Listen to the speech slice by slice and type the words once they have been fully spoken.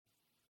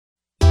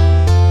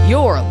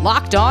You're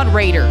Locked On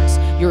Raiders,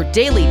 your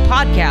daily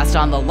podcast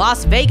on the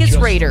Las Vegas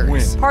Raiders.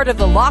 Win. Part of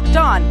the Locked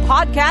On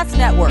Podcast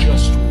Network.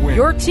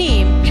 Your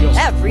team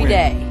every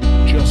day.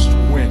 Just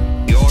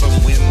win. The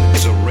autumn wind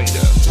is a raider,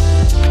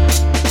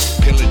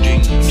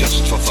 pillaging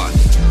just for fun.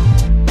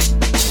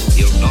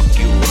 He'll knock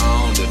you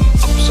round and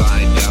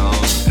upside down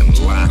and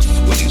laugh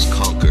when he's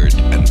conquered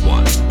and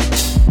won.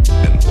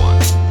 And won.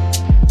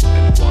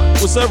 And won.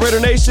 What's up, Raider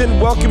Nation?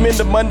 Welcome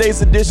into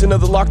Monday's edition of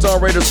the Locked On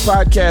Raiders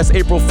podcast,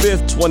 April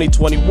 5th,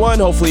 2021.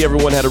 Hopefully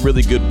everyone had a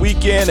really good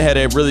weekend, had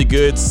a really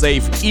good,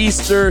 safe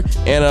Easter,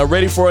 and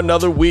ready for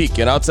another week.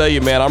 And I'll tell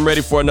you, man, I'm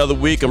ready for another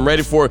week. I'm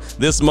ready for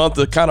this month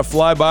to kind of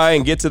fly by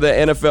and get to the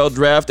NFL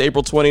draft,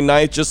 April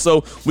 29th, just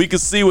so we can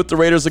see what the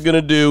Raiders are going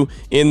to do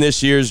in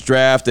this year's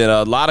draft. And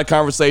a lot of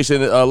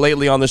conversation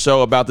lately on the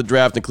show about the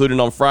draft, including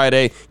on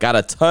Friday. Got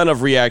a ton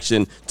of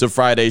reaction to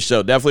Friday's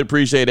show. Definitely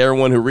appreciate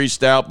everyone who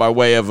reached out by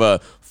way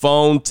of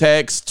phone,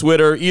 text,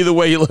 Twitter, either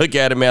way you look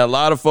at it, man. A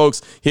lot of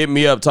folks hit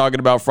me up talking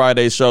about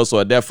Friday's show, so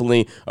I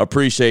definitely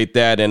appreciate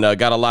that, and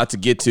got a lot to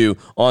get to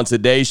on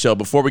today's show.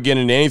 Before we get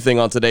into anything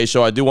on today's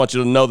show, I do want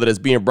you to know that it's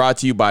being brought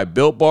to you by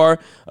Built Bar.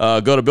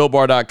 Go to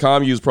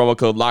BuiltBar.com, use promo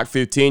code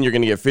LOCK15. You're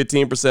going to get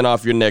 15%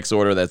 off your next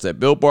order. That's at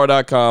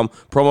BuiltBar.com,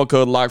 promo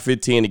code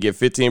LOCK15 to get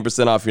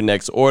 15% off your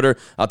next order.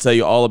 I'll tell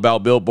you all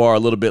about Built Bar a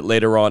little bit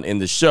later on in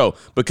the show.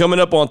 But coming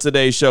up on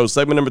today's show,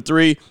 segment number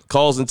 3,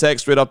 calls and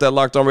text straight off that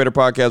Locked On Raider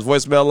podcast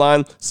voicemail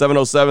line,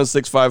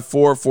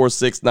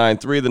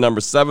 707-654-4693. The number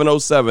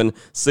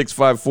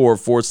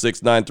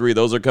 707-654-4693.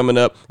 Those are coming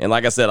up. And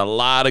like I said, a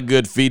lot of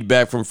good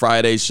feedback from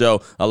Friday's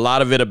show. A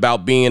lot of it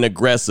about being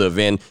aggressive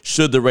and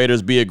should the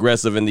Raiders be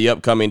aggressive in the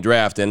upcoming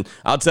draft. And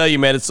I'll tell you,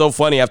 man, it's so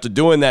funny. After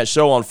doing that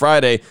show on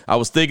Friday, I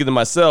was thinking to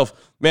myself,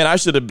 man, I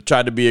should have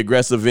tried to be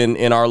aggressive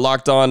in our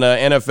Locked On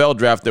NFL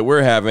draft that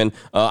we're having.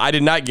 I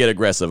did not get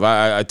aggressive.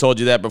 I told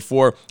you that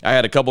before. I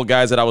had a couple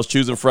guys that I was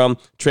choosing from.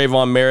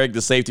 Trayvon Merrick,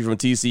 the safety from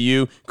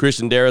TCU.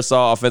 Christian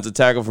Darrisaw, offensive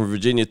tackle from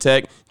Virginia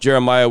Tech.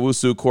 Jeremiah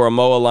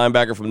Owusu-Koramoah,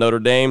 linebacker from Notre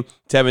Dame.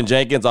 Tevin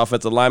Jenkins,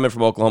 offensive lineman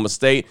from Oklahoma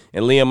State.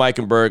 And Liam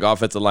Eichenberg,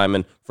 offensive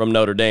lineman from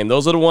Notre Dame.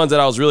 Those are the ones that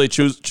I was really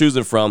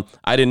choosing from.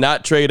 I did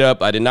not trade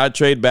up. I did not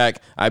trade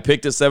back. I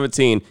picked at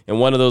 17, and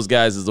one of those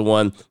guys is the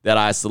one that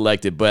I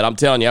selected. But I'm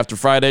telling you, after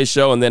Friday's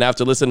show, and then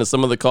after listening to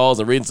some of the calls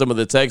and reading some of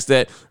the texts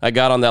that I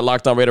got on that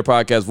Locked On Raider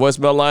podcast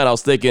voicemail line, I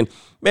was thinking,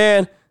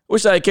 man,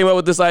 wish I came up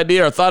with this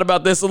idea or thought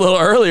about this a little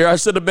earlier. I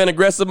should have been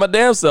aggressive my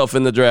damn self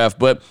in the draft,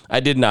 but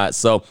I did not.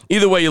 So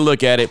either way you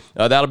look at it,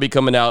 that'll be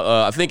coming out.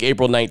 I think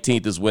April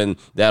 19th is when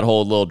that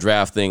whole little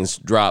draft thing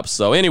drops.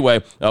 So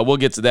anyway, we'll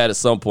get to that at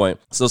some point.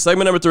 So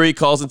segment number 3,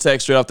 calls and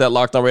text straight off that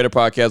Locked On Raider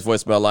podcast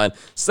voicemail line.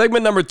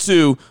 Segment number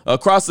 2,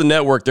 across the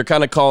network, they're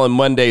kind of calling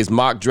Mondays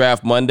Mock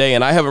Draft Monday,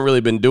 and I haven't really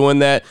been doing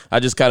that.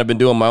 I just kind of been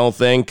doing my own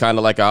thing, kind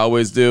of like I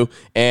always do.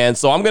 And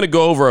so I'm going to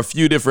go over a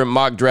few different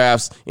mock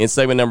drafts in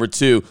segment number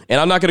 2,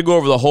 and I'm not going to go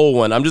over the whole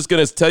one. I'm just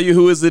going to tell you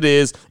who it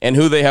is and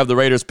who they have the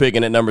Raiders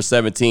picking at number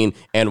 17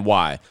 and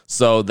why.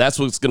 So that's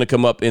what's going to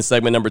come up in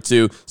segment number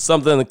 2.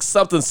 Something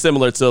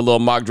similar to a little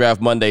mock draft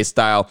Monday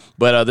style,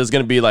 but there's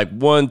going to be like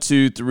 1,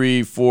 2,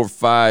 3, 4,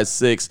 5,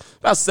 6,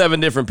 about 7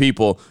 different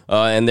people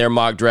in their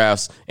mock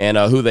drafts and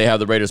who they have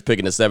the Raiders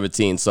picking at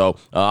 17. So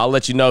I'll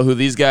let you know who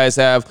these guys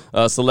have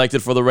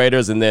selected for the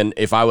Raiders, and then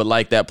if I would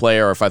like that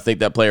player or if I think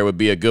that player would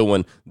be a good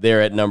one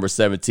there at number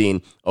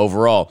 17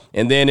 overall.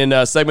 And then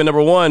in segment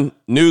number 1,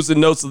 news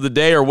and notes of the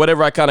day, or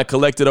whatever I kind of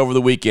collected over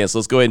the weekend. So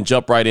let's go ahead and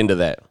jump right into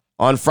that.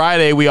 On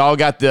Friday, we all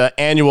got the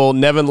annual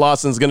Nevin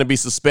Lawson's going to be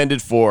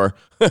suspended for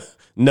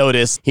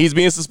notice. He's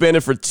being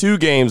suspended for 2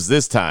 games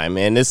this time,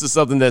 and this is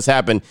something that's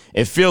happened,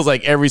 it feels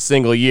like, every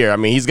single year. I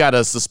mean, he's got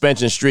a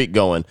suspension streak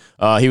going.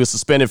 He was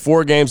suspended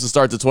 4 games to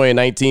start the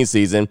 2019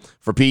 season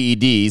for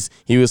PEDs.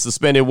 He was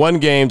suspended 1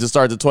 game to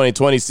start the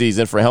 2020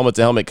 season for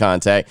helmet-to-helmet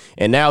contact,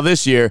 and now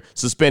this year,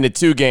 suspended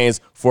 2 games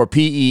for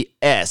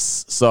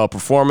PES, so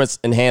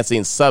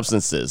performance-enhancing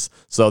substances.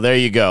 So there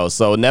you go.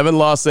 So Nevin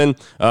Lawson,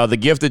 the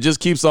gift that just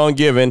keeps on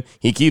giving.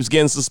 He keeps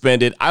getting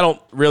suspended. I don't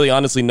really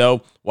honestly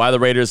know why the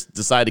Raiders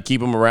decided to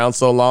keep him around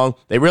so long.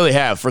 They really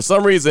have. For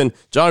some reason,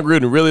 John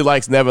Gruden really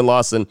likes Nevin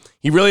Lawson.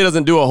 He really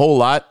doesn't do a whole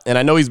lot, and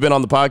I know he's been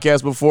on the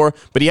podcast before,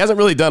 but he hasn't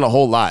really done a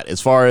whole lot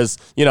as far as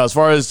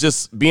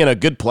just being a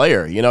good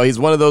player. You know, he's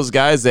one of those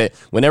guys that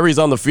whenever he's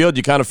on the field,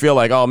 you kind of feel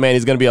like, oh man,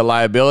 he's going to be a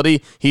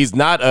liability. He's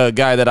not a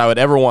guy that I would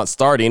ever want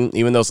starting,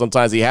 even though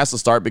sometimes he has to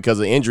start because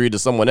of injury to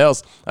someone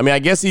else. I mean, I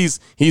guess he's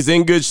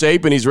in good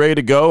shape and he's ready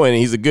to go and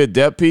he's a good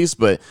depth piece,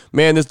 but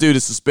man, this dude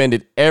is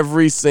suspended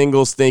every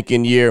single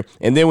stinking year.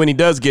 And then when he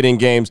does get in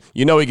games,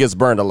 you know he gets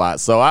burned a lot.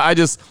 So I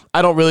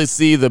don't really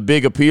see the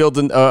big appeal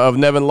of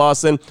Nevin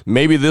Lawson.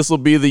 Maybe this will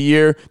be the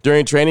year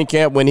during training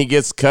camp when he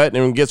gets cut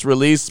and gets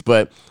released.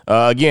 But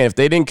again, if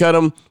they didn't cut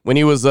him when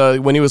he was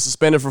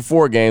suspended for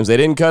 4 games, they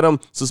didn't cut him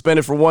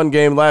suspended for 1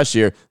 game last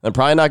year, they're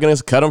probably not going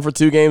to cut him for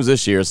 2 games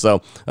this year.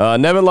 So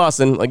Nevin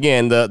Lawson,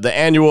 again, the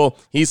annual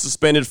he's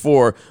suspended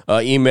for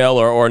email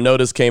or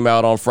notice came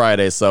out on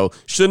Friday. So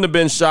shouldn't have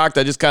been shocked.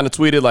 I just kind of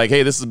tweeted like,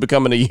 hey, this is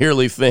becoming a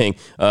yearly thing.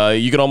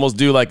 You can almost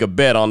do like a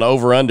bet on the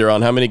over-under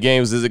on how many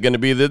games is it going to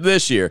be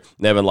this year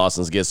Nevin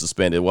Lawson gets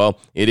suspended. Well,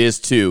 it is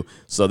 2,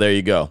 so there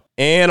you go.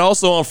 And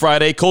also on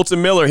Friday,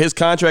 Kolton Miller, his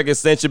contract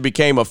extension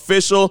became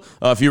official.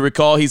 If you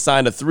recall, he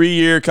signed a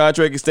 3-year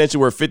contract extension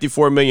worth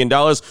 $54 million,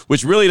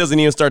 which really doesn't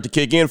even start to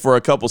kick in for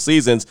a couple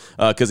seasons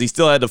because he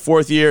still had the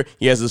 4th year.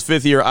 He has his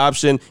 5th-year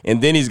option,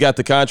 and then he's got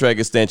the contract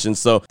extension.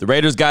 So the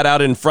Raiders got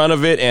out in front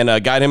of it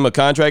and got him a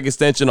contract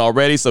extension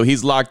already, so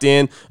he's locked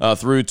in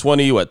through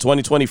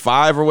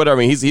 2025 or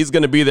whatever. I mean, he's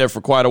going to be there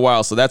for quite a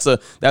while, so that's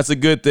a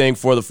good thing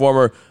for the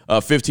former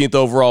 15th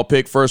overall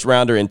pick, first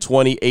rounder in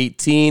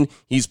 2018.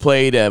 He's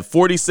played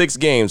 46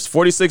 games,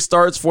 46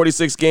 starts,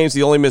 46 games.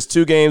 He only missed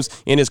 2 games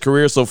in his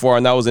career so far,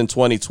 and that was in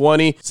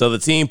 2020. So the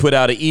team put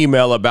out an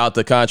email about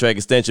the contract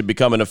extension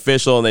becoming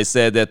official, and they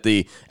said that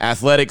the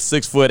athletic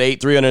 6'8",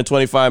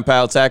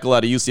 325-pound tackle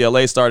out of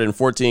UCLA started in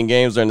 14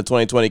 games during the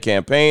 2020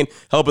 campaign,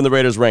 helping the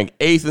Raiders rank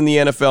 8th in the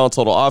NFL in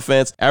total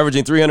offense,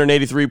 averaging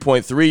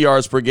 383.3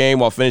 yards per game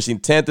while finishing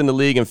 10th in the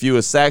league in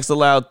fewest sacks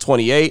allowed,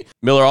 28.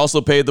 Miller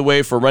also paved the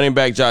way for running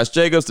back Josh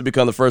Jacobs to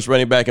become the first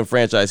running back in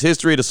franchise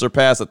history to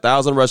surpass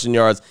 1,000 rushing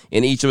yards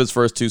in each of his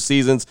first 2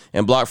 seasons,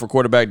 and blocked for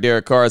quarterback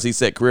Derek Carr as he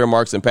set career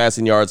marks in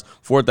passing yards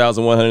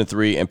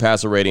 4,103 and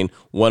passer rating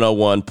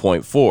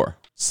 101.4.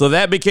 So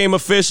that became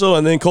official,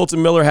 and then Kolton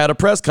Miller had a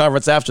press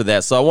conference after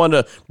that. So I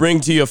wanted to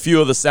bring to you a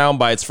few of the sound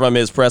bites from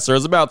his presser. It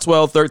was about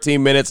 12,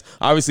 13 minutes.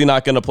 Obviously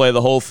not going to play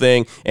the whole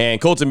thing, and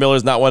Kolton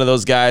Miller's not one of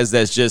those guys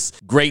that's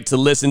just great to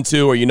listen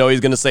to or he's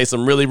going to say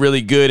some really,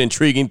 really good,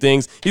 intriguing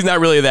things. He's not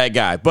really that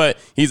guy, but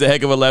he's a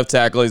heck of a left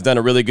tackle. He's done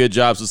a really good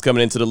job since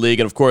coming into the league,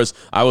 and of course,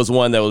 I was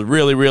one that was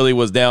really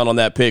was down on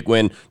that pick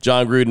when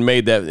John Gruden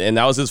made that, and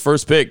that was his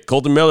first pick.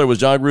 Kolton Miller was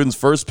John Gruden's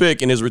first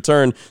pick in his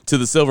return to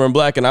the Silver and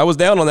Black, and I was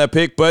down on that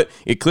pick, but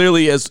it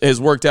clearly has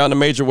worked out in a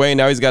major way.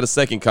 Now he's got a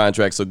second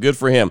contract, so good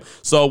for him.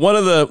 So one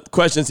of the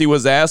questions he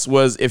was asked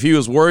was if he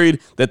was worried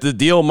that the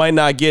deal might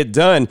not get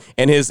done,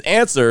 and his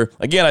answer,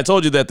 again, I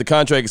told you that the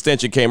contract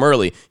extension came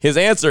early. His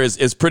answer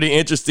is pretty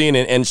interesting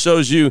and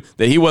shows you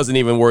that he wasn't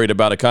even worried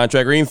about a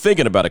contract or even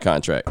thinking about a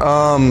contract.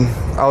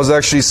 I was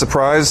actually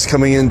surprised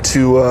coming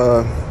into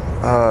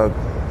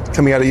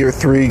coming out of year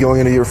 3, going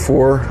into year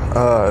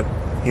 4.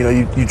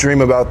 You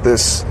dream about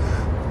this,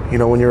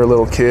 when you're a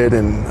little kid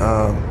and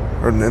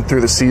through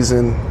the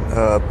season,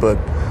 but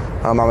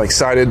I'm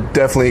excited,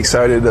 definitely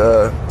excited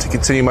to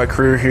continue my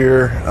career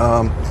here,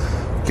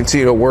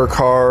 continue to work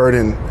hard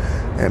and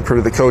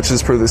prove to the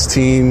coaches, prove to this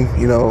team,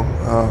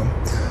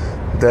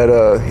 that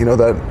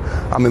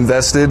I'm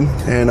invested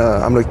and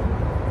I'm going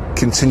to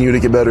continue to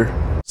get better.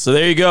 So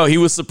there you go. He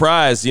was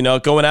surprised,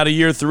 going out of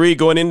year 3,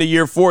 going into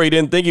year 4. He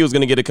didn't think he was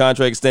going to get a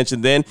contract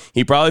extension then.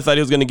 He probably thought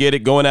he was going to get it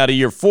going out of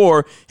year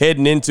 4,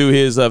 heading into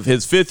his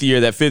 5th year,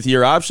 that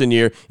 5th-year option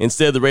year.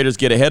 Instead, the Raiders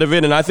get ahead of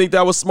it, and I think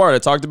that was smart. I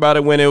talked about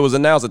it when it was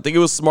announced. I think it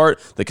was smart.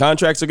 The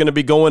contracts are going to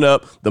be going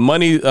up. The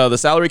money, the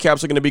salary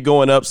caps are going to be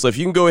going up. So if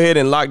you can go ahead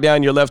and lock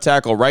down your left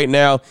tackle right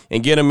now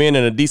and get him in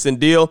a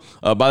decent deal,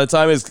 by the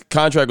time his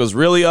contract was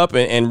really up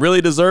and really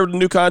deserved a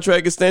new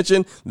contract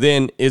extension,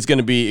 then it's going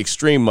to be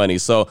extreme money.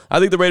 So I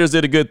think the Raiders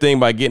did a good thing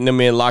by getting him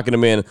in, locking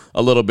him in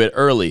a little bit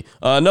early.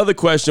 Another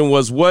question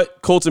was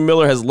what Kolton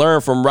Miller has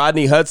learned from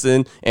Rodney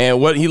Hudson and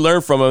what he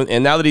learned from him.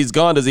 And now that he's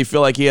gone, does he feel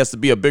like he has to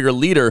be a bigger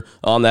leader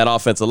on that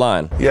offensive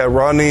line? Yeah,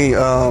 Rodney,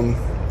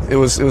 it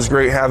was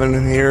great having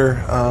him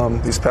here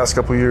these past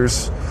couple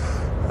years.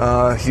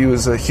 He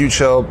was a huge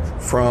help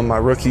from my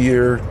rookie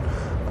year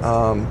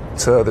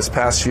to this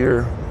past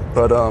year.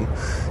 But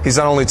he's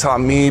not only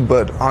taught me,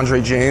 but Andre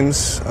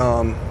James,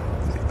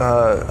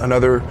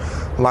 another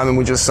lineman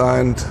we just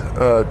signed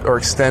or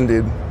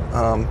extended,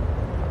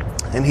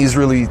 and he's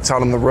really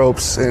taught him the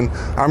ropes, and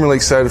I'm really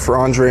excited for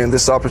Andre and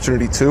this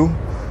opportunity too.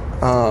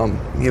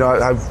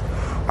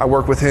 I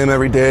work with him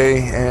every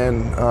day,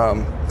 and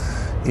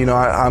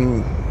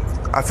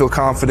I feel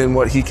confident in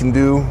what he can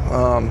do.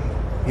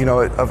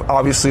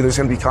 Obviously there's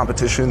going to be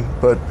competition,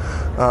 but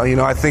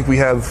I think we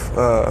have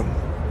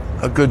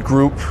a good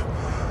group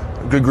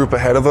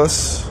ahead of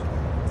us,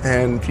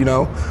 and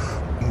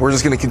we're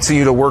just going to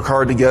continue to work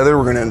hard together.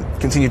 We're going to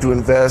continue to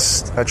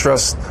invest. I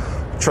trust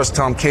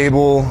Tom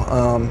Cable.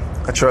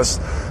 I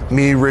trust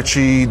me,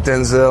 Richie,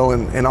 Denzel,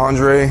 and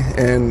Andre,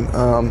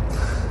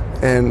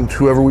 and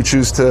whoever we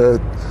choose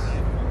to,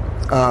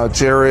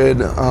 Jared,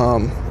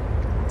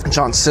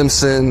 John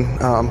Simpson,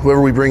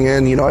 whoever we bring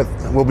in.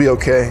 We'll be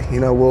okay.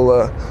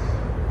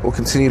 We'll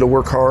continue to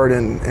work hard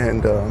and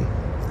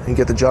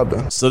get the job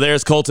done. So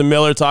there's Kolton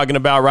Miller talking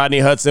about Rodney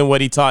Hudson,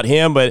 what he taught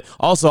him, but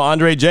also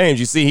Andre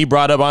James. You see, he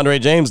brought up Andre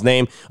James'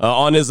 name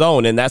on his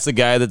own, and that's a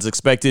guy that's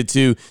expected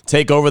to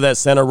take over that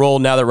center role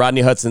now that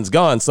Rodney Hudson's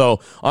gone. So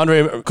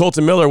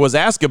Kolton Miller was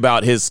asked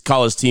about his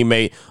college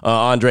teammate,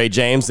 Andre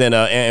James,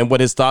 and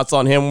what his thoughts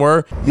on him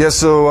were. Yeah,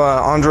 so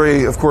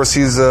Andre, of course,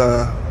 he's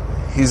a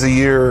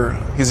year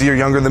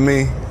younger than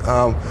me.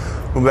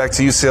 Went back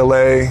to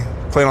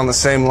UCLA, playing on the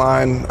same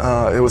line.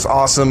 It was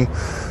awesome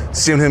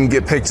seeing him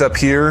get picked up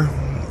here,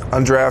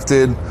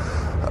 undrafted.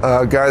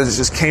 Guys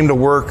just came to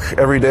work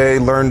every day,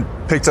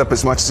 picked up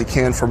as much as he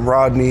can from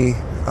Rodney,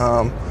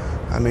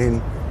 I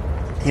mean,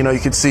 you know,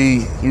 you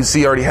see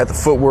he already had the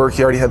footwork,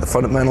 he already had the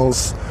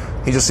fundamentals.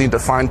 He just needed to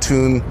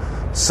fine-tune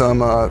some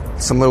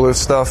little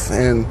stuff,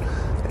 and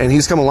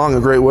he's come along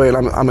a great way. And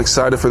I'm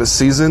excited for the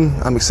season.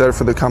 I'm excited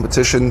for the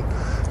competition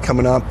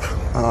coming up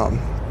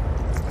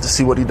to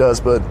see what he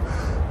does. But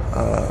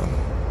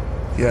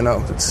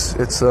it's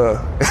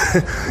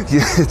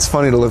it's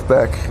funny to look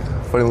back.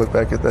 Funny to look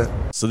back at that.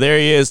 So there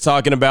he is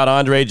talking about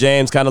Andre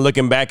James, kind of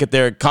looking back at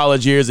their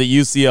college years at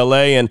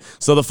UCLA. And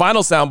so the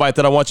final soundbite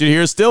that I want you to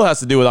hear still has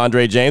to do with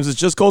Andre James. It's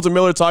just Kolton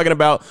Miller talking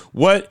about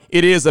what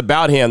it is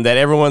about him that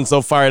everyone's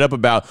so fired up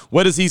about.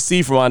 What does he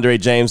see from Andre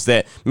James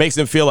that makes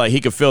him feel like he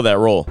could fill that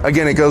role?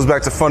 Again, it goes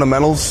back to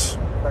fundamentals.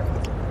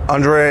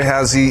 Andre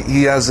has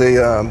he has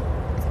a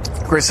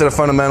great set of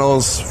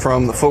fundamentals,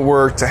 from the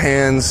footwork to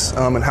hands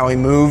and how he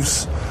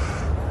moves.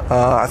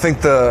 I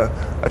think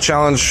a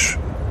challenge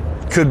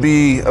could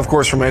be, of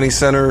course, from any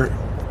center,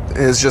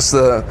 is just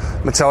the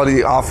mentality of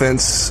the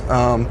offense,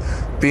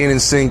 being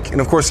in sync,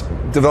 and of course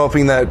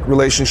developing that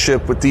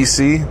relationship with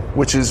DC,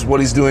 which is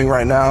what he's doing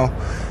right now.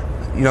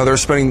 You know, they're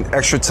spending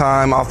extra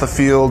time off the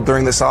field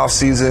during this off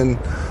season.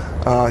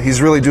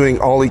 He's really doing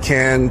all he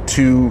can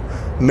to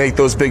make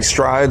those big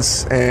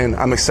strides, and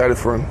I'm excited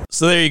for him.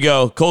 So there you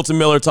go. Kolton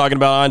Miller talking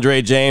about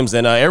Andre James,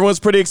 and everyone's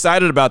pretty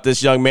excited about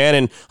this young man,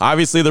 and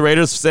obviously the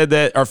Raiders said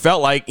that, or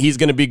felt like he's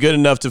going to be good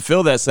enough to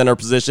fill that center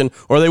position,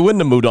 or they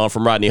wouldn't have moved on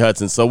from Rodney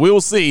Hudson. So we will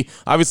see.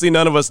 Obviously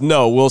none of us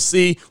know. We'll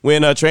see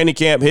when training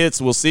camp hits.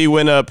 We'll see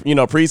when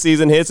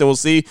preseason hits, and we'll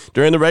see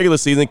during the regular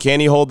season, can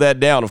he hold that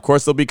down? Of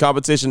course, there'll be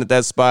competition at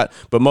that spot,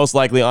 but most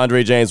likely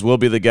Andre James will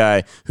be the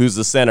guy who's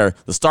the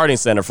starting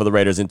center for the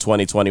Raiders in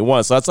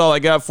 2021. So that's all I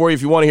got for you.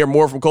 If you want to hear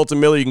more from Kolton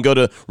Miller, you can go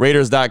to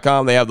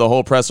Raiders.com. They have the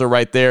whole presser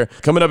right there.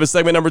 Coming up in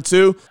segment number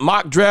 2,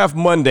 Mock Draft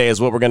Monday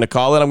is what we're going to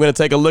call it. I'm going to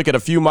take a look at a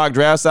few mock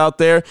drafts out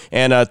there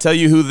and tell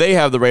you who they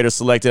have the Raiders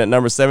selected at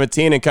number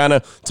 17 and kind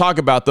of talk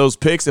about those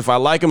picks, if I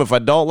like them, if I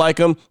don't like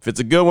them, if it's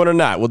a good one or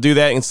not. We'll do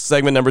that in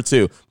segment number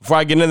 2. Before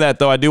I get into that,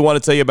 though, I do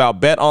want to tell you about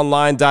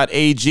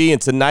betonline.ag,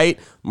 and tonight,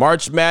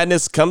 March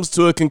Madness comes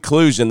to a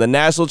conclusion. The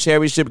national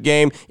championship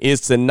game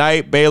is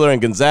tonight. Baylor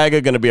and Gonzaga,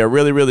 going to be a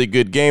really, really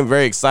good game.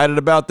 Very excited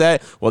about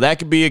that. Well, that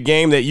could be a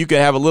game that you can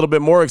have a little bit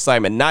more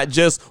excitement. Not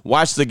just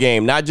watch the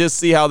game, not just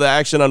see how the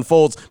action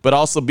unfolds, but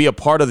also be a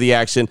part of the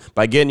action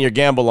by getting your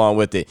gamble on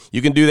with it.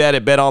 You can do that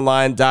at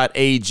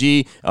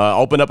betonline.ag.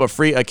 Open up a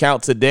free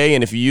account today,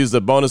 and if you use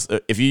the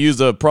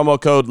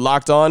promo code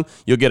Locked On,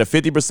 you'll get a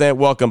 50%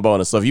 welcome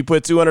bonus. So if you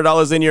put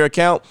 $200 in your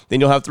account, then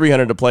you'll have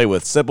 $300 to play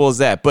with. Simple as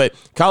that. But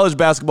college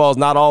basketball is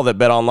not all that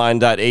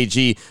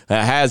betonline.ag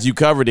has you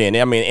covered in.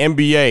 I mean,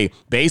 NBA,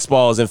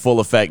 baseball is in full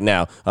effect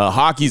now.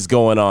 Hockey's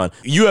going on.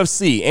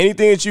 UFC,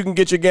 anything that you can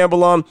get your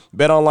gamble on,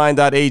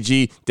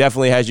 betonline.ag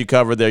definitely has you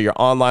covered. They're your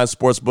online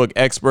sportsbook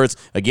experts.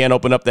 Again,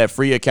 open up that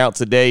free account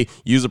today.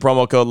 Use the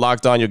promo code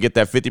Locked On. You'll get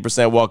that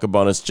 50% welcome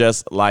bonus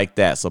just like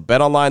that. So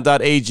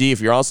betonline.ag, if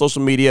you're on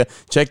social media,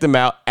 check them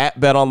out at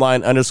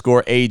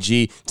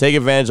betonline_AG. Take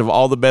advantage of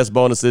all the best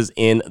bonuses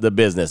in the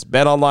business.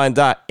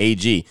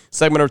 betonline.ag.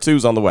 Segment number 2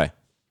 is on the way.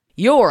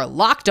 Your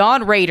Locked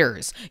On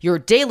Raiders, your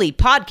daily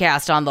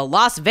podcast on the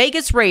Las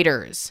Vegas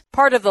Raiders.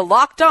 Part of the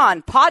Locked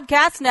On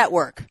Podcast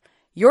Network,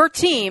 your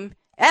team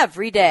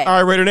every day.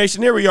 All right, Raider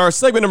Nation, here we are.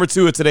 Segment number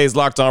 2 of today's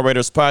Locked On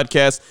Raiders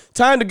podcast.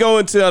 Time to go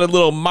into a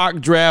little Mock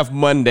Draft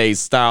Monday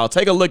style.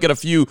 Take a look at a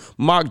few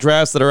mock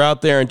drafts that are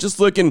out there and just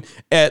looking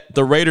at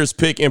the Raiders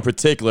pick in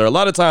particular. A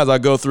lot of times I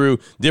go through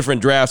different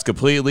drafts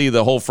completely,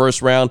 the whole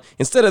first round.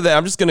 Instead of that,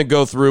 I'm just going to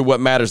go through what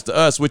matters to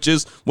us, which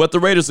is what the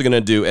Raiders are going to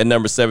do at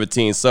number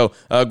 17. So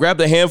grabbed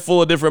a handful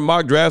of different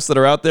mock drafts that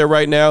are out there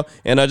right now,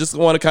 and I just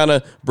want to kind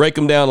of break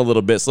them down a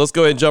little bit. So let's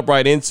go ahead and jump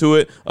right into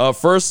it.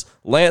 First,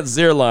 Lance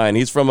Zierlein.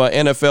 He's from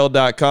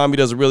NFL.com. He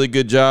does a really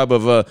good job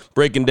of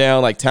breaking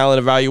down like talent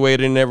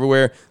evaluating and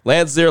everywhere.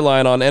 Lance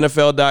Zierlein on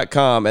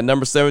NFL.com at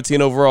number 17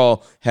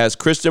 overall has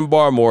Christian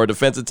Barmore,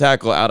 defensive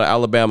tackle out of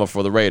Alabama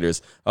for the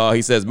Raiders.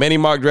 He says, many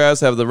mock drafts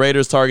have the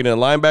Raiders targeting a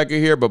linebacker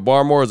here, but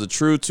Barmore is a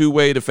true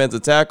two-way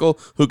defensive tackle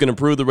who can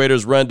improve the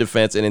Raiders' run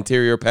defense and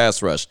interior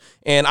pass rush.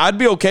 And I'd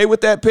be okay with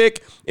that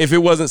pick if it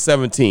wasn't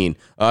 17.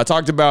 I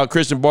talked about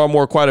Christian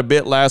Barmore quite a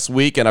bit last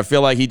week, and I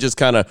feel like he just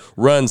kind of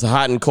runs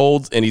hot and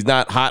cold, and he's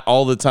not hot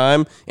all the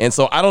time. And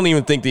so I don't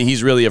even think that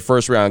he's really a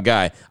first-round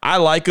guy. I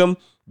like him.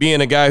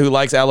 Being a guy who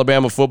likes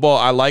Alabama football,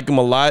 I like him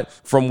a lot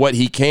from what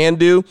he can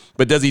do,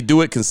 but does he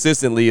do it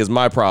consistently is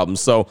my problem.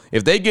 So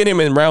if they get him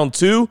in round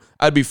 2,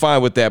 I'd be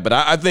fine with that. But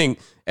I think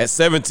at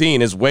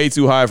 17 is way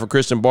too high for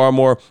Christian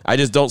Barmore. I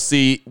just don't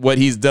see what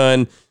he's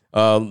done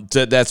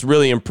that's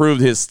really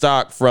improved his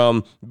stock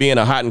from being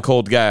a hot and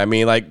cold guy. I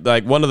mean,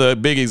 like one of the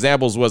big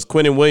examples was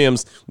Quinnen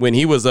Williams when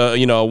he was a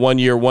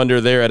one-year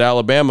wonder there at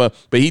Alabama,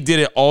 but he did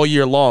it all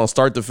year long,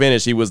 start to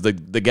finish. He was the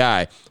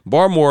guy.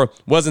 Barmore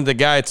wasn't the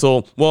guy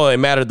till, well, it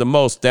mattered the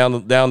most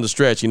down the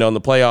stretch, in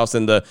the playoffs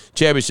and the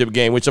championship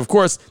game, which of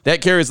course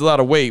that carries a lot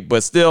of weight,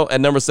 but still at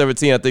number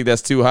 17, I think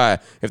that's too high.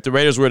 If the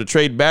Raiders were to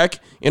trade back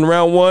in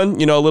round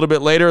 1, a little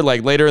bit later,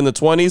 like later in the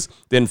 20s,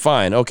 then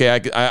fine. Okay,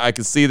 I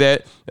could see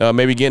that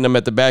maybe getting getting him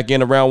at the back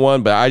end of round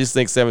 1, but I just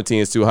think 17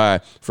 is too high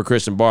for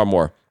Christian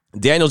Barmore.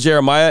 Daniel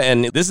Jeremiah,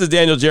 and this is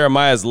Daniel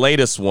Jeremiah's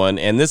latest one,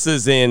 and this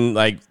is in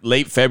like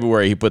late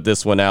February he put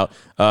this one out.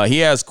 He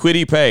has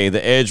Kwity Paye,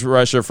 the edge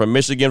rusher from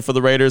Michigan for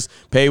the Raiders.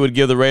 Paye would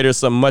give the Raiders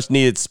some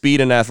much-needed speed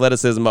and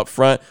athleticism up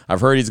front.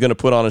 I've heard he's going to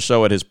put on a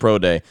show at his pro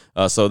day.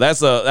 So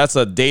that's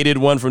a dated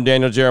one from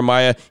Daniel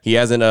Jeremiah. He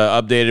hasn't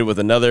updated with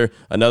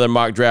another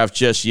mock draft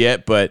just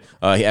yet, but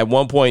at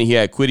one point he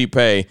had Kwity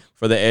Paye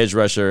for the edge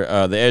rusher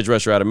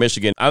out of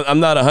Michigan. I'm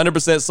not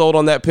 100% sold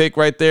on that pick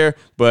right there,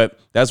 but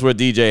that's what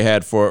DJ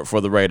had for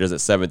the Raiders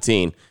at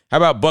 17. How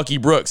about Bucky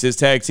Brooks, his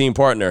tag team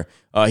partner?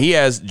 He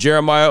has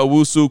Jeremiah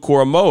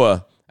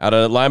Owusu-Koramoah, out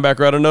of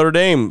linebacker out of Notre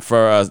Dame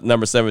for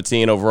number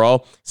 17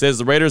 overall. Says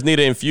the Raiders need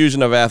an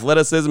infusion of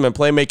athleticism and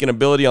playmaking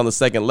ability on the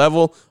second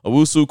level.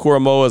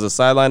 Owusu-Koramoah is a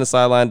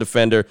sideline-to-sideline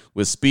defender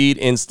with speed,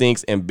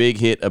 instincts, and big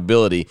hit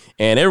ability.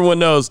 And everyone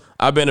knows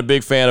I've been a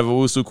big fan of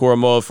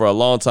Owusu-Koramoah for a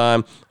long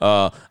time.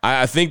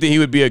 I think that he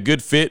would be a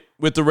good fit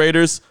with the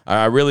Raiders.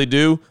 I really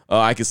do.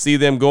 I could see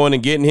them going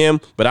and getting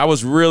him, but I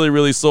was really,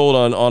 really sold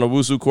on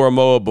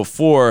Owusu-Koramoah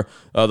before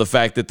the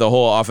fact that the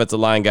whole offensive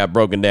line got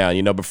broken down.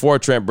 You know, before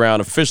Trent Brown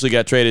officially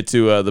got traded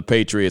to the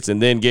Patriots,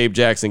 and then Gabe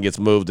Jackson gets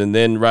moved, and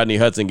then Rodney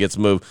Hudson gets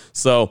moved.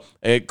 So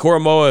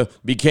Koramoah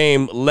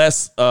became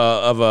less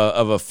of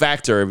a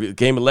factor,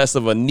 became less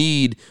of a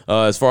need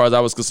as far as I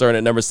was concerned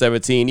at number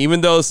 17,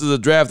 even though this is a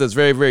draft that's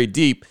very, very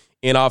deep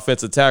in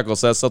offensive tackle,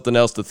 so that's something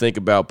else to think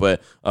about.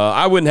 But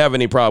I wouldn't have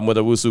any problem with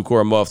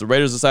Owusu-Koramoah. If the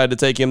Raiders decided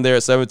to take him there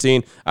at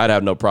 17, I'd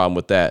have no problem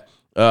with that.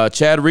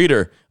 Chad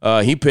Reeder,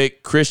 he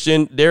picked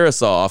Christian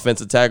Darrisaw,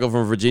 offensive tackle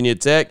from Virginia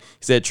Tech.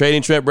 He said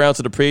trading Trent Brown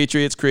to the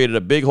Patriots created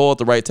a big hole at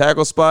the right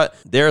tackle spot.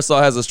 Darrisaw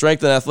has the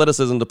strength and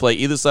athleticism to play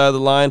either side of the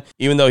line,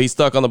 even though he's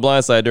stuck on the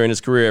blind side during his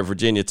career at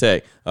Virginia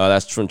Tech.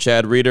 That's from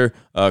Chad Reeder,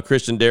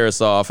 Christian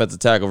Darrisaw, offensive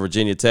tackle,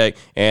 Virginia Tech.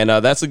 And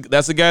that's a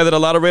guy that a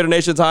lot of Raider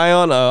Nation's high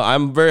on.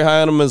 I'm very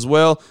high on him as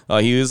well.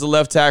 He is a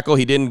left tackle.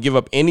 He didn't give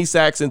up any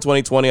sacks in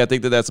 2020. I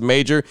think that's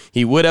major.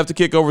 He would have to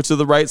kick over to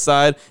the right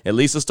side, at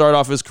least to start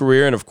off his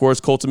career. And, of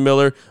course, Kolton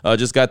Miller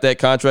just got that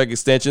contract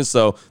extension,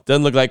 so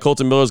doesn't look like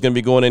Kolton Miller is going to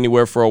be going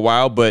anywhere for a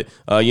while, but,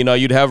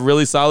 you'd have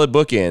really solid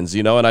bookends,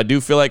 and I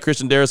do feel like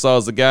Christian Darrisaw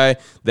is the guy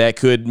that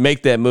could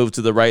make that move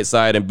to the right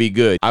side and be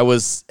good. I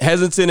was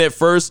hesitant at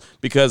first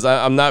because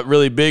I'm not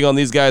really big on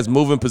these guys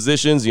moving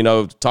positions,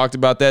 talked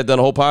about that, done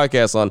a whole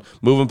podcast on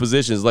moving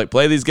positions, like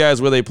play these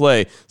guys where they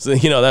play. So,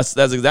 that's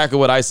exactly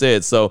what I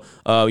said. So,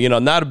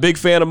 not a big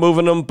fan of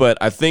moving them, but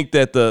I think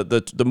that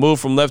the move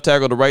from left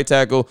tackle to right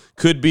tackle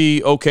could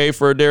be okay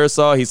for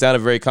Darrisaw. He sounded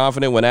very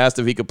confident when asked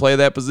if he could play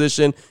that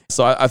position.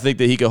 So I think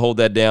that he could hold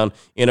that down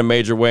in a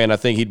major way, and I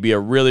think he'd be a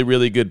really,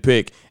 really good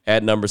pick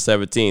at number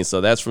 17. So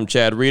that's from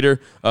Chad Reeder.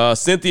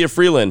 Cynthia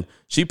Freeland,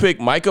 she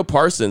picked Micah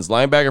Parsons,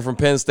 linebacker from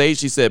Penn State.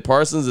 She said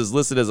Parsons is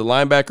listed as a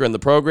linebacker in the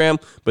program,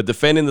 but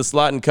defending the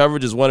slot and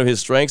coverage is one of his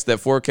strengths that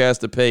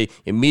forecast to pay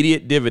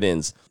immediate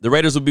dividends. The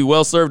Raiders would be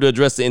well served to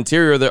address the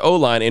interior of their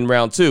O-line in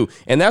round 2.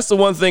 And that's the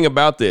one thing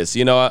about this.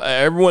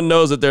 Everyone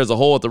knows that there's a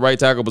hole at the right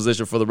tackle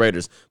position for the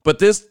Raiders, but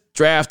this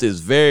draft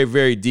is very,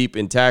 very deep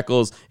in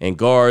tackles and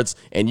guards,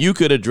 and you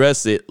could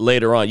address it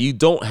later on. You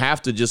don't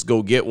have to just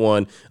go get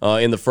one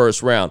in the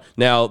first round.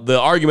 Now, the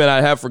argument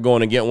I have for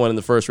going and get one in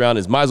the first round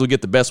is might as well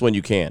get the best one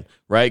you can,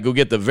 right? Go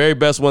get the very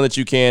best one that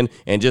you can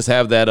and just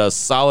have that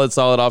solid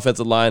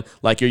offensive line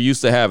like you're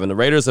used to having. The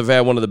Raiders have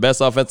had one of the best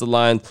offensive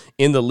lines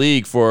in the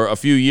league for a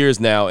few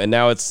years now, and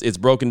now it's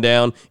broken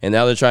down, and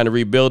now they're trying to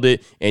rebuild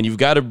it, and you've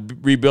got to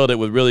rebuild it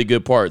with really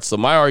good parts. So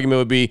my argument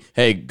would be,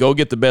 hey, go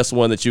get the best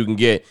one that you can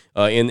get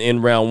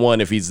in round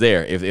 1 if he's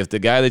there. If the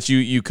guy that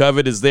you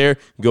covet is there,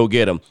 go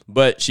get him.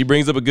 But she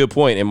brings up a good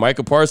point, and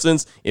Micah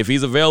Parsons, if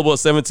he's available at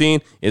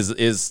 17, is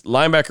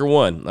linebacker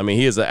 1. I mean,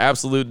 he is an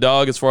absolute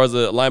dog as far as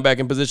the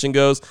linebacking position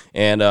goes,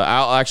 and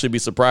I'll actually be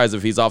surprised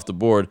if he's off the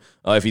board,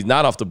 if he's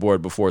not off the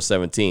board before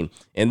 17.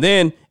 And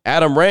then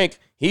Adam Rank,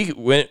 he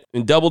went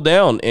and doubled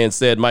down and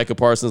said Micah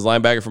Parsons,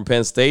 linebacker from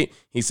Penn State.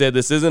 He said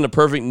this isn't a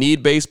perfect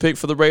need-based pick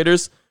for the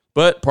Raiders,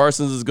 but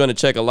Parsons is going to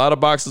check a lot of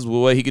boxes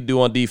with what he could do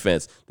on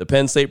defense. The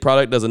Penn State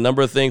product does a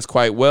number of things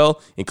quite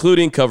well,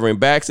 including covering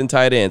backs and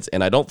tight ends.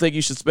 And I don't think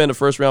you should spend a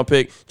first-round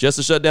pick just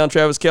to shut down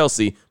Travis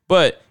Kelce,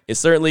 but it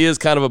certainly is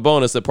kind of a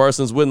bonus that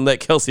Parsons wouldn't let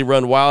Kelce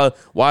run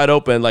wide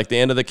open like the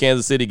end of the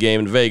Kansas City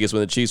game in Vegas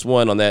when the Chiefs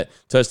won on that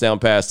touchdown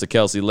pass to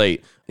Kelce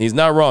late. He's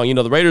not wrong.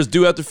 The Raiders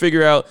do have to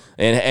figure out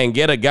and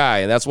get a guy,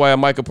 and that's why a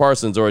Micah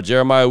Parsons or a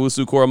Jeremiah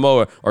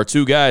Owusu-Koramoah are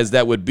two guys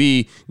that would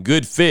be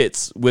good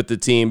fits with the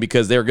team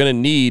because they're going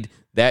to need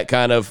that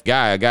kind of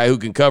guy, a guy who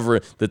can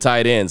cover the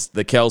tight ends,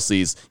 the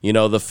Kelces,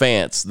 the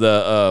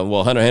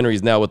Fants, Hunter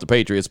Henry's now with the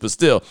Patriots, but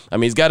still, I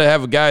mean, he's got to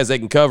have guys that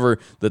can cover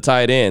the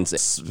tight ends,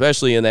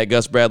 especially in that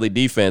Gus Bradley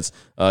defense.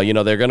 They're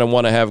going to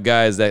want to have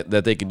guys that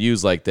they can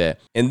use like that.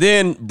 And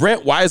then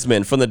Brent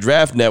Wiseman from the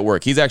Draft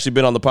Network. He's actually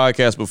been on the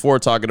podcast before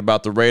talking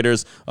about the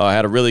Raiders.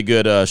 Had a really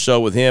good show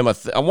with him.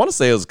 I want to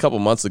say it was a couple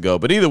months ago,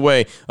 but either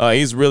way,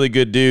 he's a really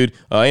good dude.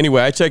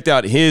 Anyway, I checked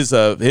out his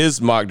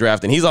mock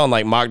draft, and he's on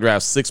like mock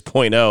draft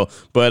 6.0.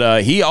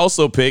 But he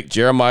also picked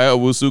Jeremiah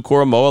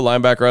Owusu-Koramoah,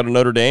 linebacker out of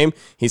Notre Dame.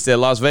 He said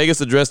Las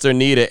Vegas addressed their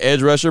need at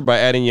edge rusher by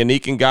adding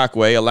Yannick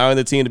Ngakoue, allowing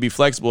the team to be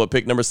flexible at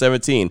pick number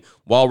 17.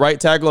 While right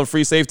tackle and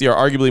free safety are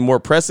arguably more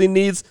pressing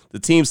needs, the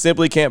team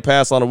simply can't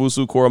pass on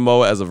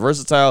Owusu-Koramoah as a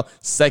versatile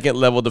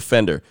second-level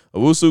defender.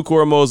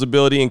 Owusu-Koramoah's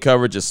ability in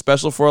coverage is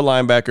special for a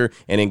linebacker,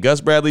 and in Gus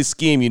Bradley's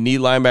scheme, you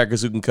need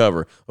linebackers who can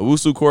cover.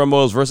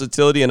 Owusu-Koramoah's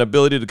versatility and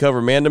ability to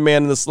cover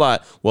man-to-man in the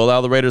slot will allow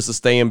the Raiders to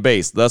stay in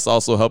base, thus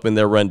also helping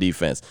their run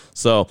defense.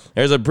 So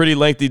there's a pretty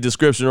lengthy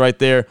description right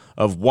there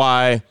of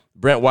why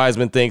Brent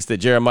Wiseman thinks that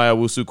Jeremiah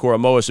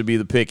Owusu-Koramoah should be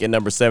the pick at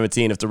number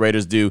 17 if the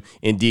Raiders do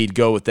indeed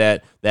go with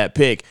that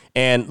pick.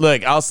 And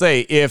look, I'll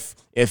say if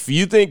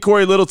you think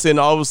Corey Littleton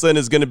all of a sudden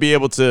is going to be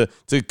able to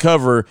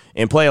cover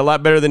and play a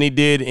lot better than he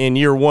did in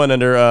year one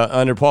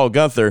under Paul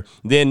Gunther,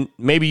 then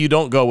maybe you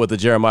don't go with a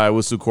Jeremiah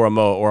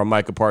Owusu-Koramoah or a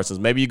Micah Parsons.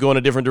 Maybe you go in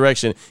a different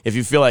direction if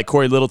you feel like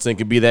Corey Littleton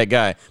could be that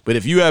guy. But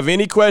if you have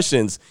any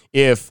questions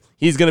if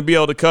he's going to be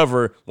able to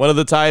cover one of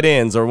the tight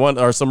ends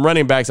or some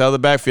running backs out of the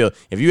backfield,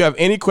 if you have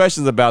any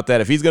questions about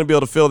that, if he's going to be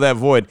able to fill that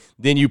void,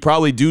 then you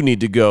probably do need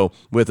to go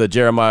with a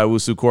Jeremiah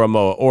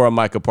Owusu-Koramoah or a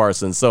Micah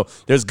Parsons. So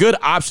there's good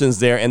options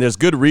there, and there's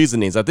good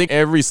reasonings. I think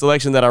every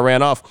selection that I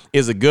ran off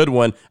is a good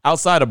one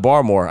outside of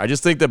Barmore. I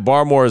just think that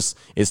Barmore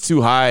is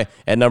too high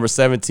at number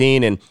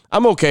 17, and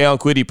I'm okay on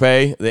Kwity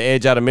Paye, the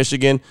edge out of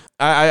Michigan.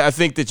 I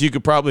think that you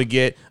could probably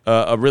get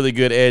a really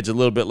good edge a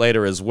little bit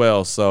later as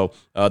well. So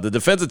the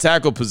defensive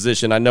tackle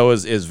position I know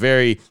is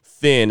very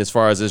thin as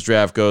far as this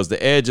draft goes.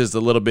 The edge is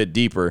a little bit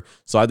deeper,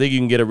 so I think you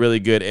can get a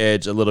really good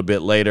edge a little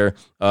bit later.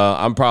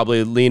 I'm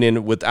probably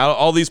leaning without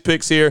all these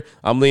picks here.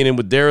 I'm leaning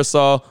with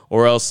Darrisaw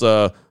or else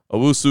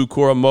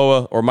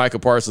Owusu-Koramoah or Micah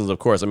Parsons, of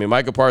course. I mean,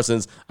 Micah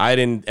Parsons, I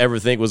didn't ever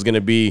think was going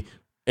to be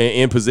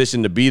in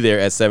position to be there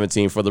at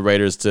 17 for the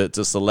Raiders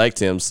to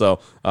select him. So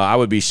I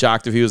would be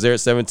shocked if he was there at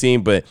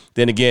 17. But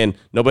then again,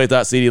 nobody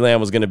thought CeeDee Lamb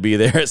was going to be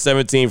there at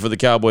 17 for the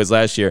Cowboys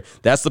last year.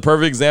 That's the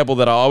perfect example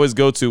that I always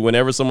go to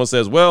whenever someone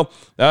says, well,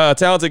 a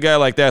talented guy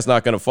like that's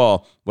not going to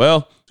fall.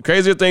 Well,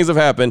 crazier things have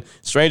happened,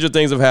 stranger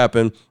things have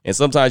happened, and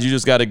sometimes you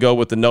just got to go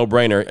with the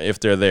no-brainer if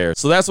they're there.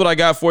 So that's what I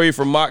got for you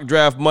for Mock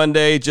Draft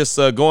Monday. Just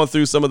going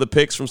through some of the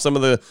picks from some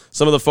of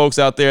the folks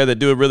out there that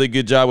do a really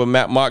good job with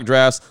mock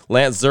drafts.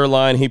 Lance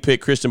Zierlein, he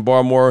picked Christian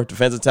Barmore,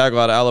 defensive tackle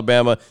out of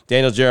Alabama.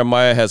 Daniel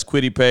Jeremiah has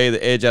Kwity Paye,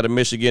 the edge out of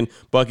Michigan.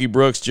 Bucky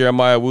Brooks,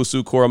 Jeremiah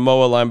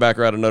Owusu-Koramoah,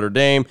 linebacker out of Notre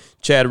Dame.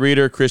 Chad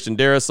Reeder, Christian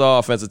Darrisaw,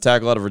 offensive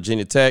tackle out of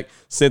Virginia Tech.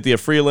 Cynthia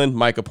Freeland,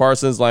 Micah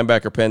Parsons,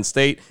 linebacker Penn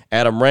State.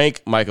 Adam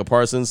Rank, Micah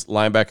Parsons,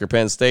 linebacker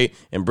Penn State.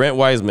 And Brent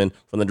Wiseman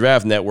from the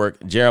Draft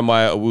Network,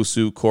 Jeremiah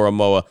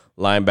Owusu-Koramoah,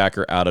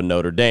 linebacker out of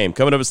Notre Dame.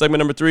 Coming up in segment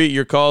number 3,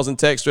 your calls and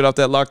text straight off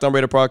that Locked On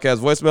Raider podcast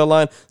voicemail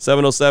line,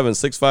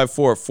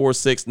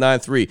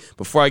 707-654-4693.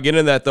 Before I get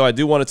into that, though, I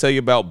do want to tell you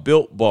about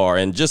Built Bar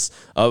and just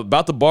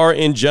about the bar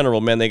in general,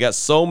 man. They got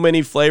so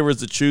many flavors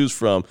to choose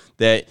from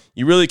that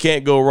you really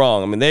can't go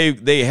wrong. I mean,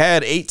 they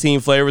had 18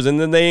 flavors, and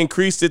then they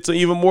increased it to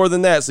even more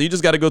than that. So you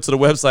just got to go to the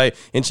website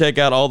and check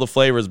out all the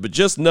flavors. But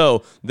just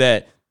know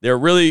that they're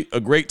really a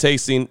great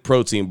tasting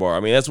protein bar.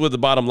 I mean, that's what the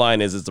bottom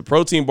line is. It's a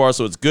protein bar,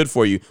 so it's good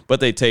for you, but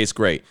they taste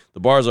great. The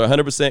bars are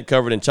 100%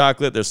 covered in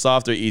chocolate. They're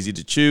soft. They're easy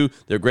to chew.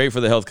 They're great for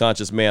the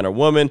health-conscious man or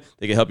woman.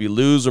 They can help you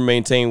lose or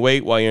maintain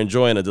weight while you're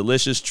enjoying a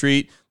delicious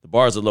treat. The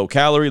bars are low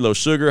calorie, low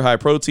sugar, high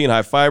protein,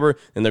 high fiber,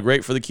 and they're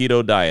great for the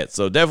keto diet.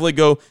 So definitely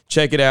go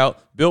check it out.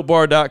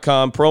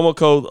 BuiltBar.com, promo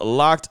code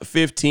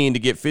LOCKED15 to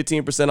get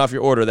 15% off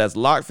your order. That's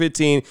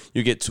LOCKED15.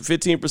 You get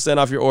 15%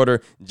 off your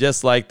order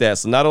just like that.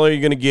 So not only are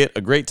you going to get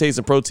a great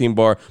tasting protein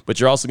bar, but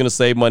you're also going to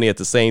save money at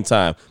the same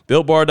time.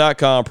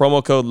 BuiltBar.com,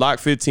 promo code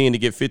LOCKED15 to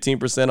get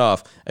 15%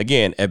 off.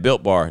 Again, at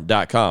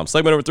BuiltBar.com.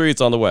 Segment number 3, it's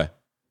on the way.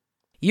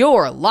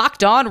 Your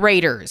Locked On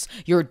Raiders,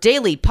 your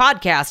daily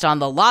podcast on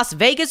the Las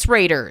Vegas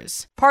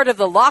Raiders. Part of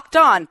the Locked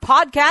On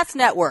Podcast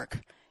Network,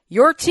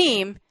 your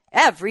team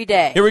every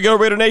day. Here we go,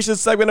 Raider Nation.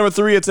 Segment number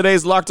 3 of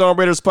today's Locked On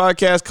Raiders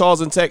podcast. Calls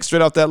and text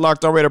straight off that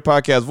Locked On Raider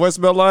podcast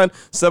voicemail line,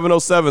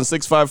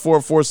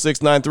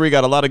 707-654-4693.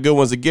 Got a lot of good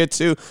ones to get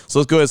to, so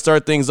let's go ahead and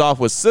start things off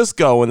with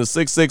Cisco in the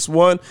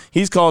 661.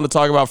 He's calling to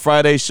talk about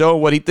Friday's show,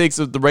 what he thinks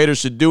that the Raiders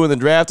should do in the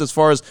draft as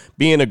far as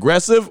being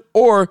aggressive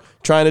or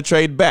trying to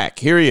trade back.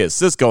 Here he is,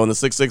 Cisco in the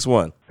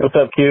 661. What's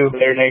up, Q?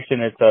 Raider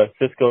Nation, it's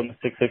Cisco in the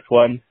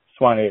 661.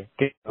 Just wanted to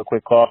give you a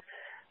quick call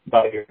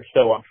about your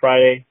show on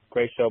Friday.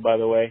 Great show, by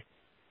the way.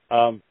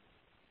 I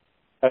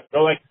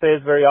don't like to say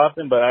this very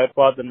often, but I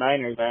applaud the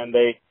Niners, man.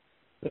 They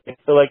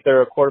feel like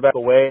they're a quarterback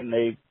away, and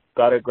they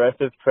got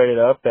aggressive, traded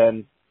up,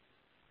 and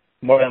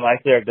more than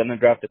likely are going to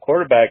draft a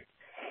quarterback,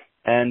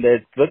 and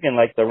it's looking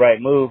like the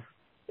right move.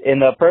 In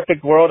the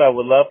perfect world, I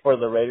would love for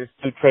the Raiders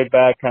to trade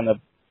back, kind of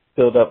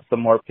build up some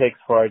more picks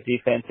for our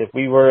defense. If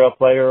we were a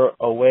player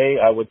away,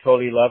 I would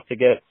totally love to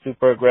get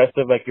super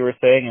aggressive, like you were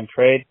saying, and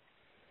trade.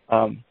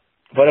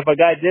 But if a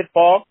guy did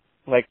fall,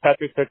 like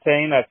Patrick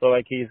Surtain, I feel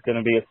like he's going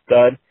to be a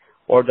stud,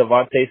 or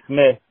Devontae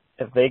Smith.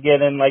 If they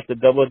get in like the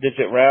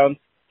double-digit rounds,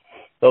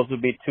 those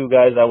would be two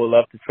guys I would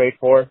love to trade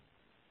for.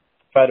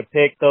 Try to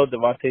pick, though,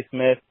 Devontae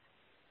Smith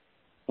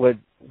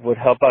would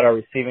help out our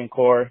receiving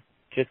core.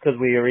 Just because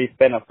we already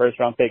spent a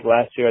first-round pick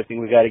last year, I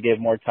think we got to give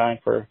more time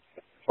for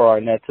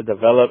Arnett to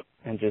develop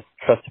and just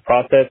trust the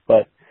process.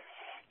 But,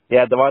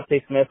 yeah,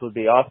 Devontae Smith would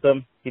be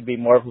awesome. He'd be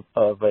more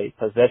of a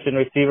possession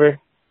receiver.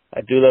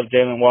 I do love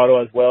Jalen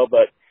Waddle as well,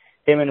 but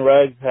him and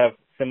Ruggs have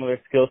similar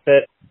skill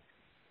sets.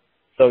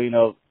 So, you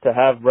know, to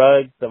have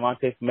Ruggs,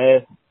 Devontae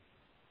Smith,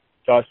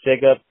 Josh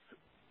Jacobs,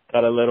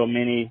 got a little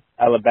mini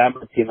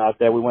Alabama team out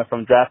there. We went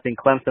from drafting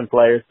Clemson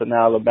players to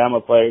now Alabama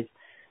players.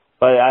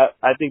 But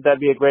I think that'd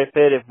be a great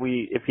fit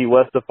if he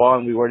was to fall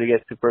and we were to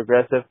get super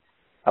aggressive.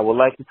 I would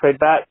like to trade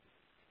back,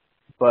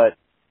 but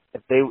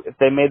if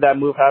they made that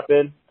move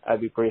happen,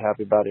 I'd be pretty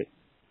happy about it.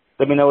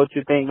 Let me know what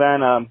you think,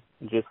 man.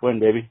 Just win,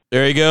 baby.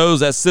 There he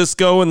goes. That's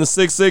Cisco in the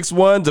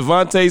 661.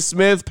 Devontae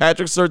Smith,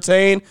 Patrick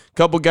Surtain,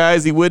 couple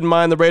guys he wouldn't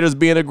mind the Raiders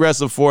being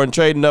aggressive for and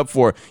trading up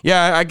for.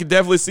 Yeah, I could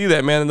definitely see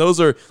that, man. And those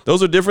are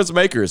difference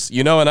makers,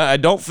 you know. And I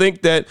don't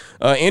think that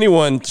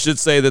anyone should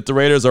say that the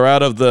Raiders are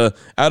out of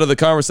the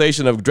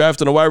conversation of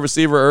drafting a wide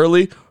receiver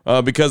early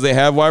because they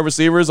have wide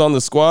receivers on the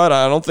squad.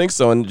 I don't think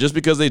so. And just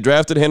because they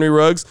drafted Henry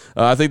Ruggs,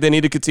 I think they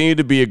need to continue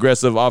to be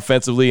aggressive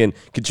offensively and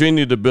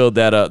continue to build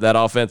that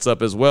offense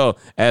up as well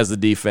as the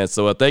defense.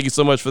 So thank you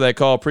so much for that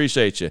call.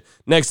 Appreciate you.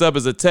 Next up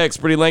is a text,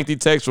 pretty lengthy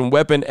text from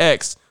Weapon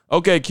X.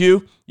 Okay,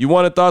 Q, you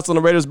wanted thoughts on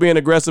the Raiders being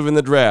aggressive in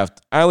the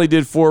draft. I only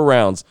did 4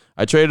 rounds.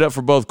 I traded up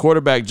for both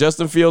quarterback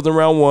Justin Fields in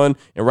round 1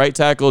 and right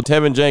tackle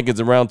Tevin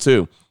Jenkins in round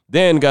 2.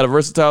 Then got a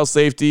versatile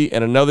safety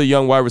and another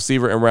young wide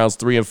receiver in rounds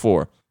 3 and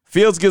 4.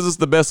 Fields gives us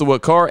the best of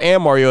what Carr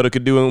and Mariota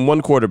could do in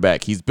one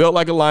quarterback. He's built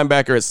like a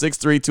linebacker at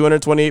 6'3",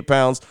 228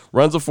 pounds,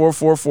 runs a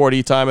 4.4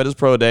 40 time at his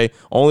pro day.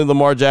 Only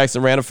Lamar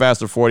Jackson ran a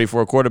faster 40 for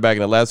a quarterback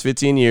in the last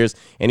 15 years,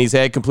 and he's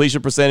had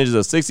completion percentages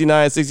of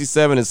 69,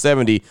 67, and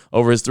 70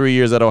 over his 3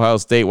 years at Ohio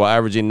State while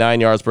averaging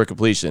 9 yards per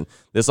completion.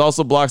 This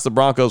also blocks the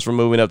Broncos from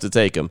moving up to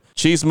take him.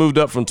 Chiefs moved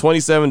up from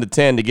 27 to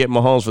 10 to get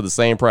Mahomes for the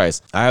same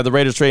price. I have the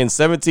Raiders trading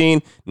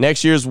 17,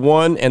 next year's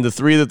 1, and the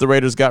 3 that the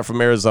Raiders got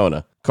from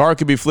Arizona. Carr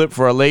could be flipped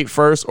for a late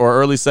first or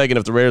early second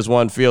if the Raiders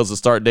want Fields to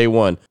start day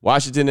 1.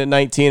 Washington at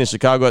 19 and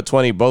Chicago at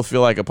 20 both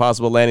feel like a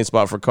possible landing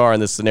spot for Carr in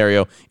this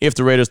scenario if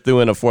the Raiders threw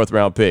in a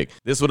 4th-round pick.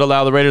 This would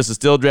allow the Raiders to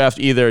still draft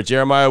either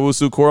Jeremiah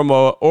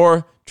Owusu-Koramoah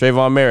or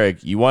Trayvon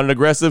Merrick. You want it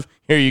aggressive?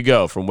 Here you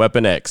go from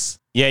Weapon X.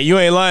 Yeah, you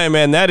ain't lying,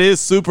 man. That is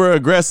super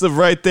aggressive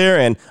right there.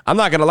 And I'm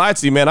not going to lie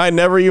to you, man. I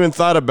never even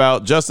thought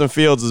about Justin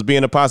Fields as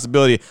being a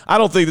possibility. I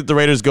don't think that the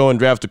Raiders go and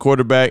draft a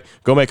quarterback,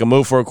 go make a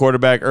move for a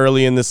quarterback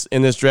early in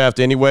this draft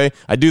anyway.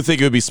 I do think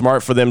it would be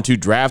smart for them to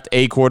draft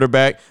a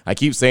quarterback. I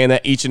keep saying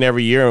that each and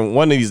every year. And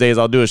one of these days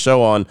I'll do a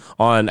show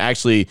on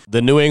actually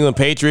the New England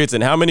Patriots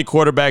and how many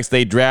quarterbacks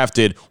they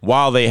drafted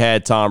while they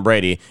had Tom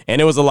Brady.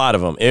 And it was a lot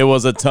of them. It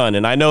was a ton.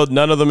 And I know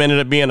none of them ended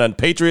up being a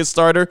Patriots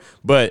starter,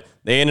 but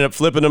they ended up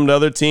flipping them to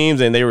other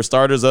teams, and they were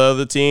starters of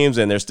other teams,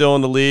 and they're still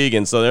in the league.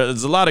 And so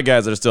there's a lot of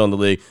guys that are still in the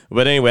league.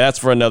 But anyway, that's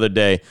for another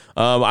day.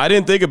 I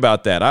didn't think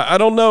about that. I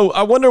don't know.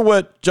 I wonder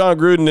what John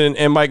Gruden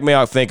and Mike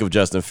Mayock think of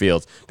Justin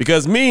Fields.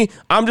 Because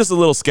I'm just a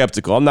little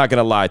skeptical. I'm not going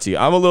to lie to you.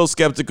 I'm a little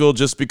skeptical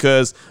just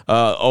because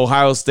those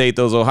Ohio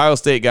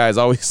State guys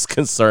always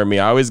concern me.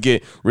 I always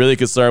get really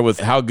concerned with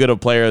how good a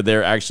player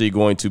they're actually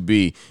going to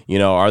be. You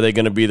know, are they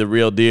going to be the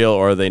real deal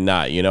or are they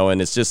not? You know,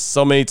 and it's just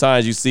so many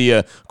times you see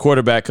a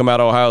quarterback come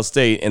out of Ohio State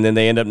and then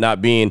they end up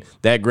not being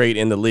that great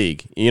in the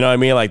league. You know what I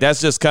mean? Like,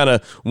 that's just kind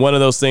of one of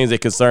those things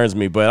that concerns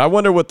me. But I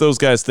wonder what those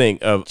guys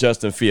think of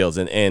Justin Fields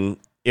and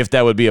if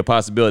that would be a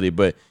possibility.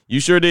 But you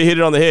sure did hit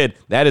it on the head.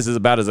 That is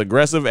about as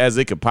aggressive as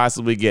it could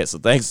possibly get. So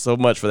thanks so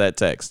much for that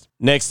text.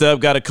 Next up,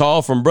 got a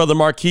call from Brother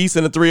Marquise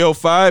in the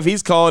 305.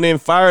 He's calling in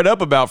fired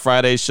up about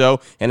Friday's show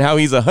and how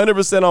he's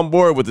 100% on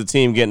board with the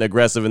team getting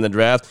aggressive in the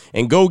draft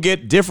and go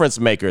get difference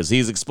makers.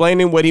 He's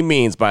explaining what he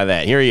means by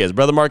that. Here he is,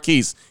 Brother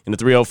Marquise in the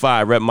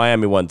 305, rep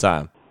Miami one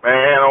time.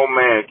 Man, oh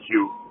man,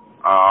 Q.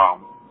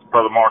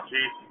 Brother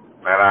Marquise,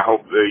 man, I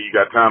hope that you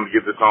got time to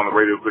get this on the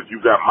radio because you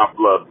got my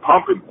blood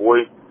pumping,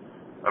 boy.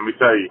 Let me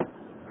tell you,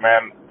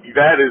 man,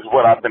 that is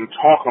what I've been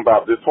talking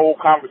about. This whole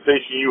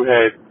conversation you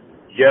had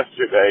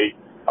yesterday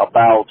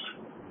about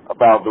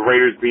the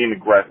Raiders being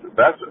aggressive.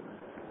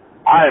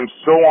 I am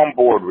so on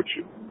board with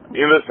you.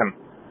 Listen,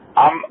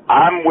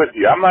 I'm with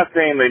you. I'm not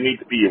saying they need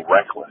to be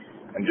reckless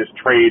and just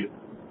trade,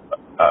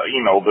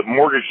 the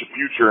mortgage the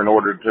future in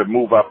order to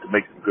move up to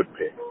make some good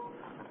picks.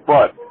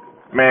 But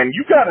man,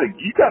 you gotta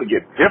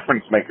get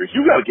difference makers.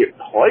 You gotta get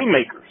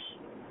playmakers.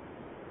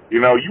 You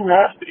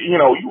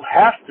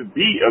have to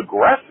be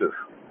aggressive.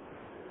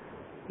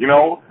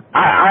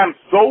 I'm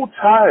so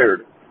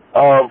tired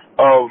of,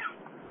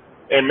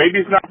 and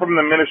maybe it's not from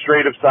the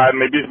administrative side,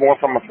 maybe it's more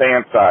from a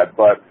fan side,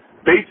 but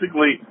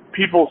basically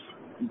people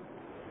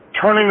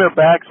turning their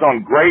backs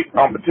on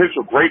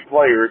potential great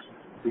players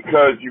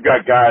because you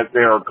got guys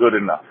that are good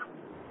enough.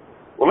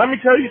 Well, let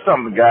me tell you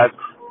something, guys.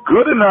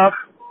 Good enough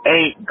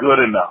ain't good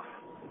enough.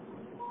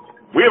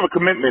 We have a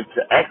commitment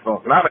to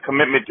excellence, not a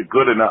commitment to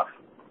good enough.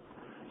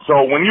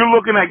 So when you're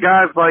looking at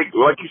guys like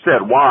you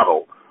said,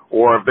 Waddle,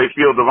 or if they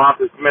feel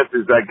Devontae Smith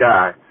is that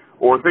guy,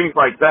 or things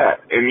like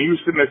that. And you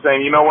sitting there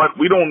saying, you know what,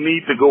 we don't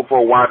need to go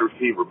for a wide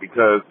receiver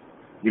because,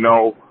 you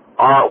know,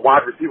 our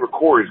wide receiver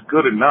core is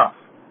good enough.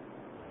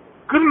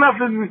 Good enough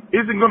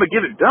isn't going to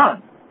get it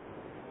done.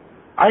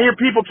 I hear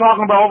people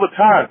talking about all the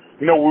time,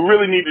 you know, we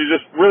really need to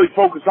just really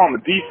focus on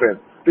the defense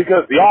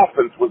because the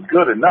offense was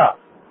good enough.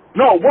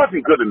 No, it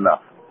wasn't good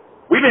enough.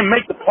 We didn't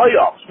make the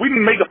playoffs. We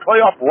didn't make a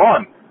playoff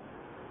run.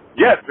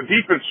 Yes, the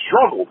defense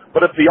struggled,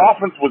 but if the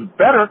offense was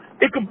better,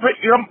 it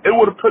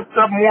would have put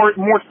up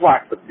more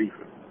slack for the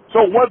defense.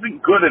 So it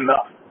wasn't good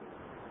enough.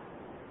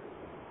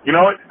 You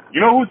know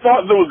who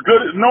thought it was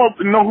good?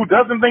 You know who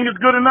doesn't think it's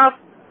good enough?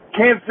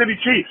 Kansas City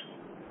Chiefs.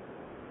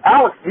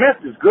 Alex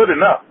Smith is good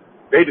enough.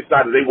 They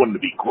decided they wanted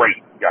to be great.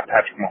 Got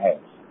Patrick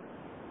Mahomes.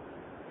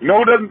 You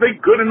know who doesn't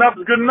think good enough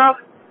is good enough?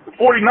 The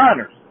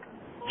 49ers.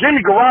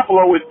 Jimmy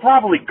Garoppolo is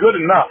probably good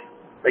enough.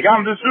 They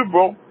got him to the Super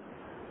Bowl,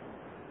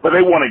 but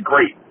they wanted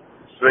great.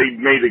 So they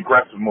made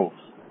aggressive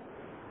moves.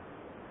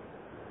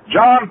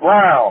 John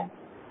Brown,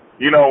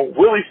 you know,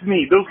 Willie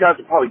Snead, those guys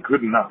are probably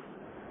good enough.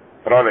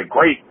 But are they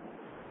great?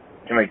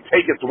 Can they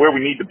take us to where we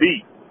need to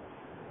be?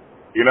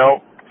 You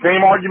know,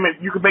 same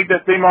argument, you could make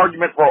that same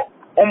argument for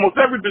almost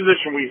every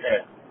position we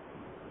have.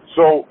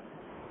 So,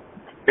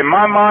 in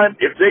my mind,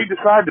 if they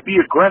decide to be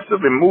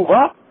aggressive and move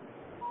up,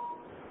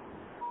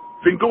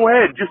 then go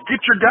ahead, just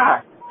get your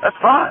guy. That's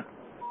fine.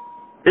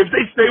 If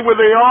they stay where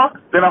they are,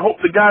 then I hope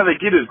the guy they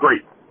get is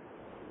great.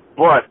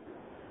 But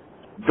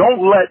don't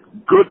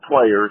let good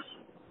players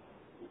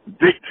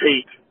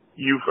dictate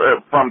you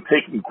from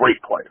taking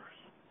great players.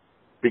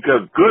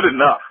 Because good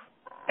enough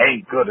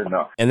ain't good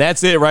enough. And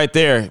that's it right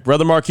there.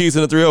 Brother Marquise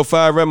in the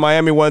 305 rep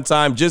Miami one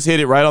time just hit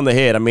it right on the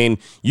head. I mean,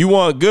 you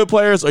want good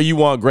players or you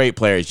want great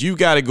players? You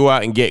got to go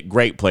out and get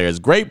great players.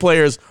 Great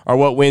players are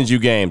what wins you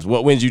games,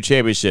 what wins you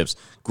championships.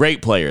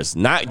 Great players,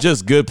 not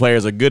just good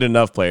players or good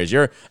enough players.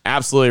 You're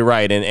absolutely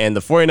right. And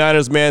the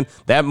 49ers, man,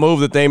 that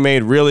move that they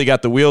made really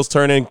got the wheels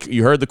turning.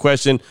 You heard the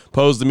question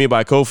posed to me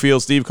by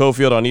Steve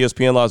Cofield on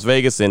ESPN Las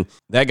Vegas, and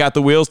that got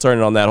the wheels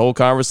turning on that whole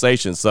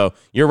conversation. So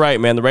you're right,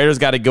 man. The Raiders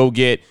got to go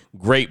get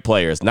great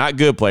players, not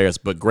good players,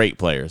 but great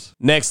players.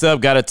 Next up,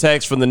 got a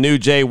text from the new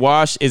Jay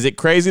Wash. Is it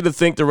crazy to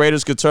think the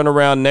Raiders could turn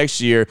around next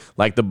year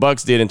like the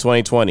Bucs did in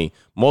 2020?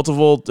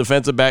 Multiple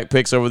defensive back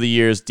picks over the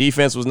years.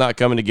 Defense was not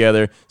coming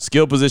together.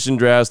 Skill position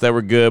drafts that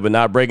were good, but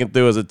not breaking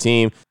through as a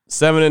team.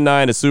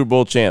 7-9 as Super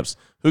Bowl champs.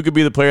 Who could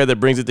be the player that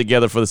brings it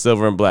together for the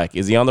silver and black?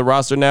 Is he on the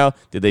roster now?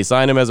 Did they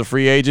sign him as a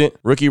free agent?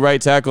 Rookie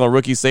right tackle and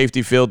rookie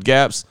safety filled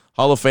gaps.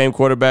 Hall of Fame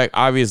quarterback,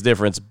 obvious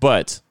difference.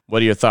 But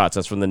what are your thoughts?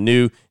 That's from the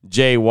new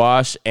Jay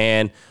Wash.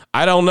 And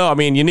I don't know. I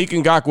mean, Yannick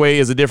Ngakoue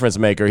is a difference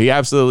maker. He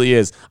absolutely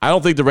is. I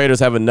don't think the Raiders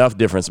have enough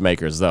difference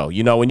makers, though.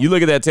 You know, when you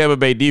look at that Tampa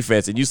Bay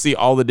defense and you see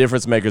all the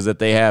difference makers that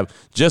they have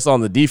just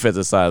on the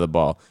defensive side of the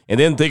ball, and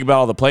then think about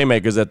all the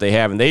playmakers that they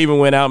have, and they even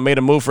went out and made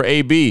a move for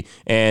AB.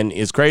 And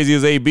as crazy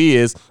as AB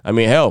is, I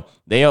mean, hell,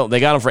 they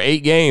got him for 8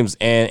 games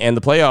and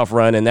the playoff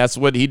run, and that's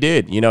what he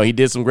did. You know, he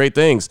did some great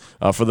things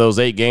for those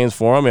 8 games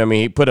for him. I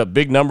mean, he put up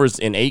big numbers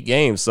in 8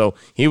 games, so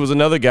he was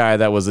another guy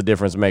that was a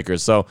difference maker.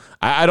 So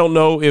I don't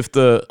know if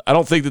I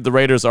don't think that the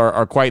Raiders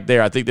are quite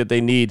there. I think that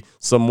they need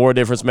some more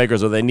difference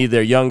makers, or they need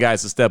their young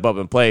guys to step up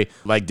and play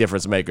like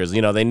difference makers.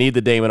 You know, they need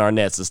the Damon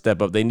Arnett's to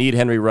step up. They need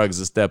Henry Ruggs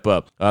to step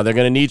up. They're going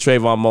to need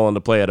Trayvon Mullen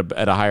to play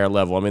at a higher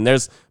level. I mean,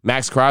 there's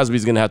Max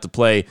Crosby's going to have to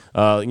play,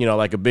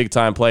 like a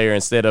big-time player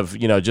instead of,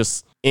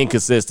 just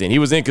inconsistent. He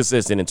was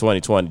inconsistent in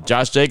 2020.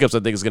 Josh Jacobs, I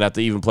think, is going to have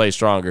to even play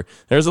stronger.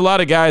 There's a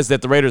lot of guys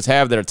that the Raiders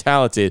have that are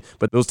talented,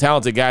 but those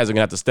talented guys are going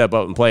to have to step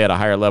up and play at a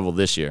higher level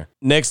this year.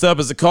 Next up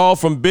is a call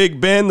from Big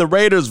Ben, the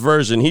Raiders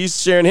version.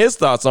 He's sharing his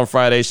thoughts on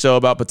Friday's show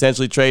about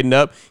potentially trading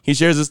up. He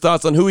shares his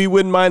thoughts on who he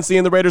wouldn't mind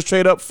seeing the Raiders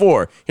trade up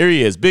for. Here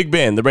he is, Big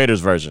Ben, the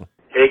Raiders version.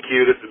 Hey,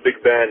 Q, this is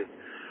Big Ben,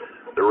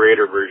 the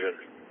Raider version.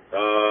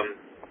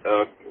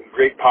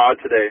 Great pod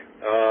today,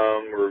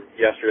 or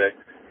yesterday.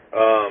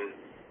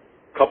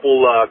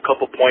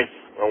 Couple points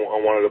I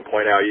wanted to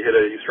point out.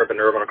 You struck a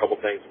nerve on a couple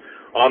things.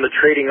 On the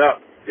trading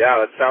up,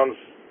 yeah, it sounds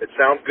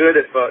good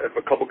if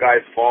a couple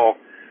guys fall.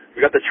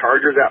 We got the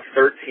Chargers at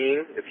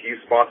 13, a few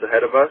spots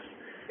ahead of us,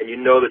 and you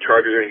know the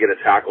Chargers are going to get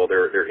a tackle.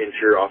 Their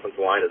interior offensive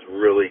line is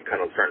really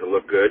kind of starting to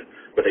look good,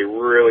 but they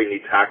really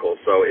need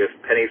tackles. So if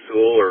Penei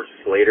Sewell or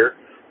Slater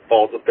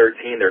falls to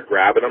 13, they're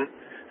grabbing them.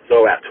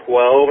 So at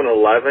 12 and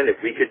 11,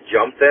 if we could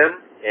jump them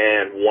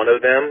and one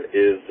of them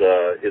is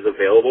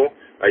available,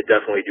 I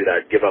definitely do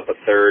that. Give up a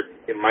third.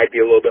 It might be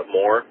a little bit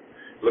more.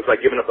 It looks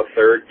like giving up a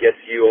third gets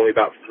you only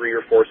about 3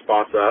 or 4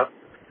 spots up.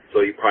 So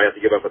you probably have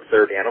to give up a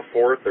third and a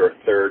fourth, or a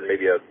third,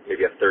 maybe a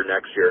third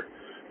next year.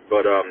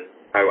 But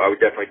I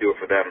would definitely do it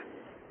for them.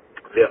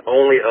 The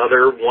only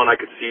other one I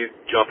could see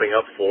jumping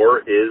up for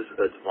is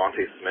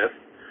Devontae Smith.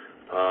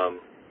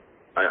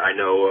 I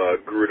know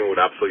Gruden would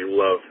absolutely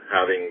love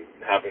having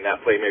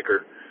that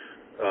playmaker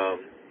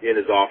in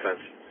his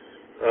offense.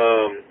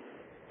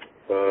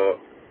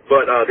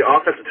 But the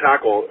offensive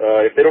tackle,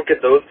 if they don't get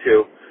those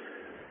two,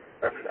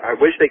 I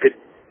wish they could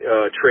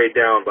trade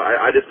down, but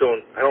I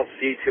don't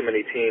see too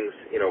many teams,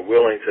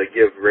 willing to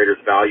give Raiders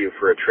value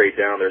for a trade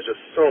down. There's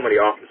just so many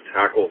offensive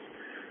tackles.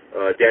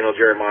 Daniel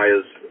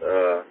Jeremiah's,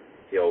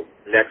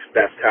 next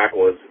best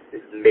tackle is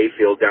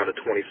Mayfield down to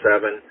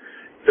 27.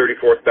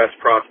 34th best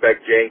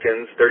prospect,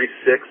 Jenkins.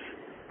 36th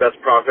best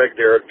prospect,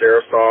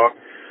 Darisaw.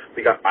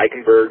 We got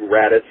Eichenberg,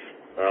 Raditz.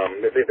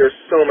 There's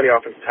so many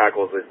offensive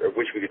tackles. I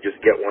wish we could just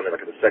get one in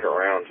the second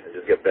round and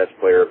just get best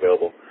player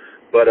available.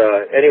 But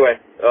anyway,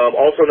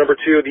 also number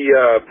 2,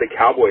 the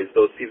Cowboys,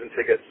 those season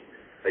tickets.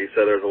 Like you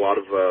said, there's a lot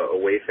of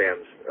away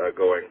fans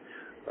going.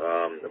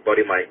 A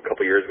buddy of mine a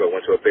couple years ago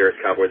went to a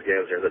Bears-Cowboys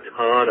game. There's a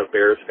ton of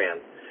Bears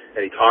fans.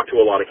 And he talked to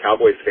a lot of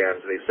Cowboys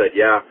fans, and they said,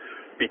 yeah,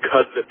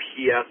 because the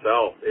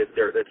PSL,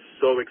 it's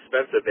so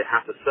expensive, they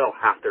have to sell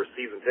half their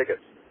season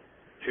tickets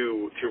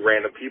to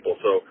random people.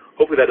 So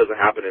hopefully that doesn't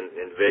happen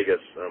in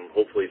Vegas.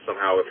 Hopefully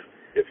somehow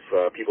if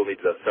people need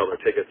to sell their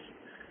tickets,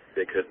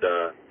 they could,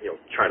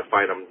 try to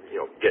find them,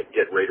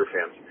 get Raider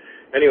fans.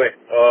 Anyway,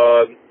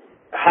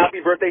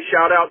 happy birthday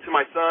shout out to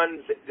my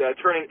son,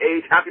 turning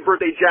 8. Happy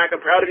birthday, Jack.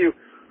 I'm proud of you.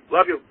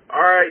 Love you. All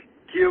right,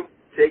 Q.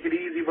 Take it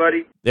easy,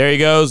 buddy. There he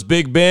goes,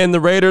 Big Ben, the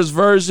Raiders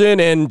version,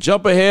 and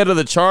jump ahead of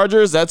the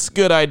Chargers. That's a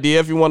good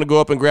idea if you want to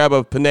go up and grab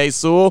a Penei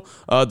Sewell,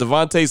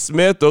 Devontae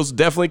Smith. Those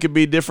definitely could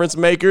be difference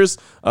makers.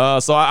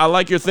 So I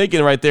like your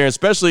thinking right there,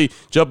 especially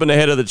jumping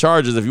ahead of the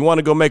Chargers. If you want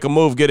to go make a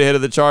move, get ahead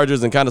of the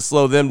Chargers and kind of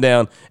slow them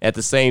down at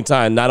the same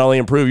time. Not only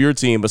improve your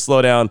team, but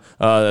slow down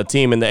a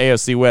team in the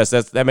AFC West.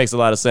 That makes a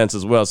lot of sense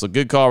as well. So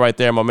good call right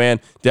there, my man.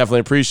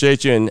 Definitely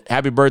appreciate you, and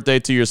happy birthday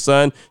to your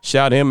son.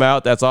 Shout him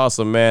out. That's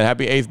awesome, man.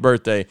 Happy 8th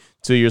birthday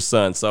to your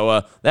son.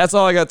 So that's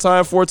all I got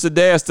time for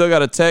today. I still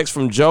got a text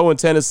from Joe in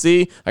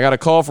Tennessee. I got a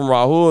call from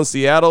Rahul in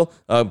Seattle.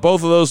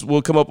 Both of those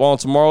will come up on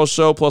tomorrow's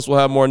show. Plus, we'll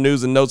have more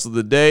news and notes of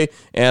the day.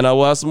 And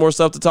we'll have some more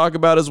stuff to talk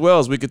about as well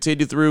as we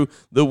continue through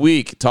the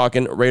week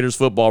talking Raiders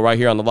football right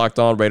here on the Locked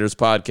On Raiders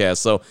podcast.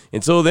 So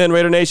until then,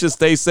 Raider Nation,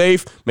 stay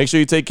safe. Make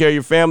sure you take care of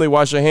your family.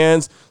 Wash your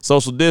hands.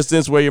 Social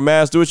distance. Wear your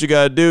mask. Do what you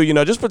got to do.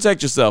 Just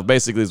protect yourself,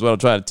 basically, is what I'm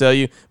trying to tell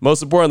you.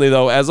 Most importantly,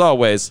 though, as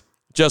always,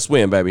 just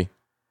win, baby.